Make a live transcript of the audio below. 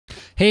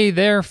Hey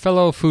there,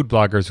 fellow food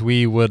bloggers.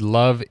 We would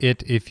love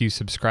it if you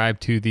subscribe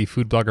to the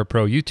Food Blogger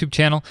Pro YouTube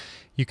channel.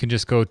 You can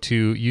just go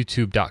to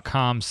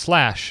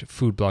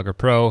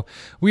youtube.com/foodbloggerpro.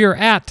 We are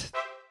at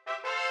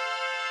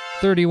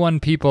 31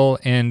 people,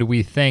 and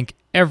we thank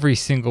every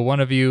single one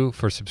of you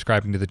for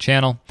subscribing to the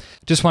channel.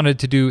 Just wanted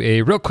to do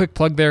a real quick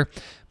plug there,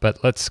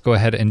 but let's go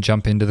ahead and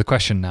jump into the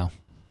question now.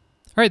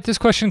 All right, this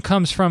question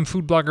comes from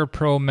Food Blogger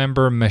Pro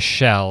member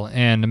Michelle,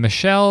 and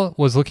Michelle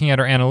was looking at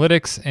her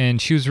analytics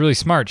and she was really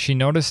smart. She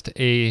noticed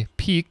a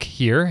peak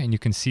here, and you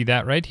can see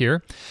that right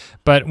here.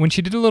 But when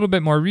she did a little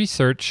bit more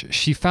research,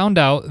 she found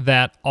out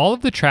that all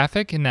of the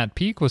traffic in that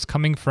peak was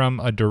coming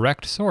from a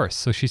direct source.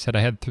 So she said,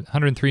 I had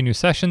 103 new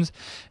sessions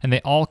and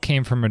they all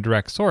came from a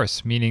direct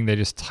source, meaning they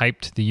just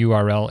typed the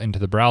URL into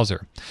the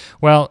browser.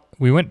 Well,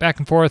 we went back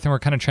and forth and we're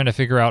kind of trying to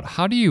figure out,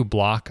 how do you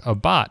block a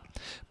bot?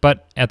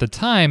 But at the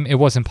time, it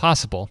wasn't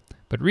possible.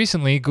 But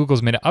recently,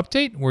 Google's made an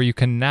update where you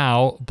can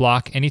now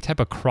block any type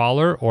of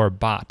crawler or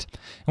bot.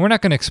 And we're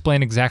not going to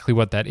explain exactly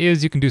what that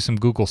is. You can do some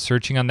Google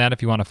searching on that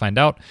if you want to find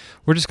out.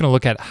 We're just going to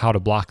look at how to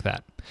block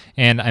that.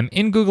 And I'm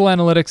in Google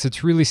Analytics.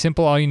 It's really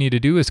simple. All you need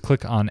to do is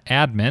click on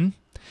Admin.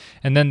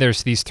 And then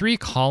there's these three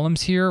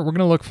columns here. We're going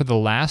to look for the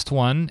last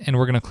one, and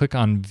we're going to click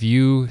on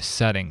View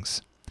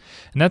Settings.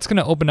 And that's going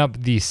to open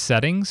up the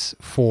settings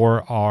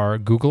for our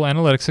Google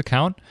Analytics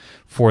account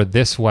for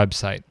this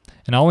website.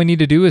 And all we need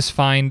to do is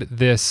find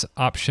this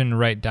option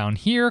right down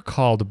here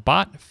called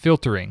Bot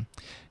Filtering.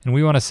 And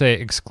we want to say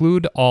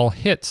exclude all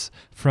hits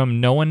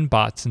from known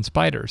bots and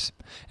spiders.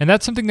 And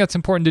that's something that's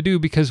important to do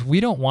because we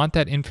don't want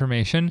that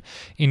information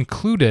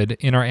included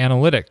in our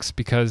analytics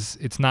because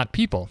it's not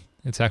people.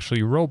 It's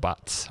actually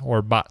robots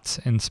or bots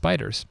and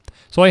spiders.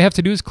 So all you have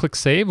to do is click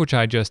Save, which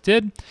I just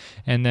did,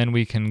 and then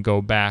we can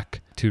go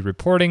back to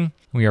reporting.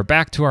 We are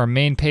back to our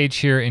main page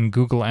here in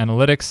Google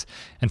Analytics,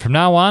 and from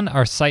now on,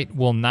 our site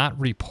will not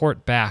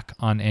report back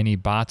on any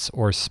bots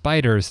or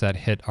spiders that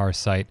hit our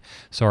site,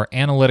 so our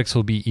analytics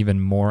will be even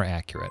more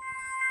accurate.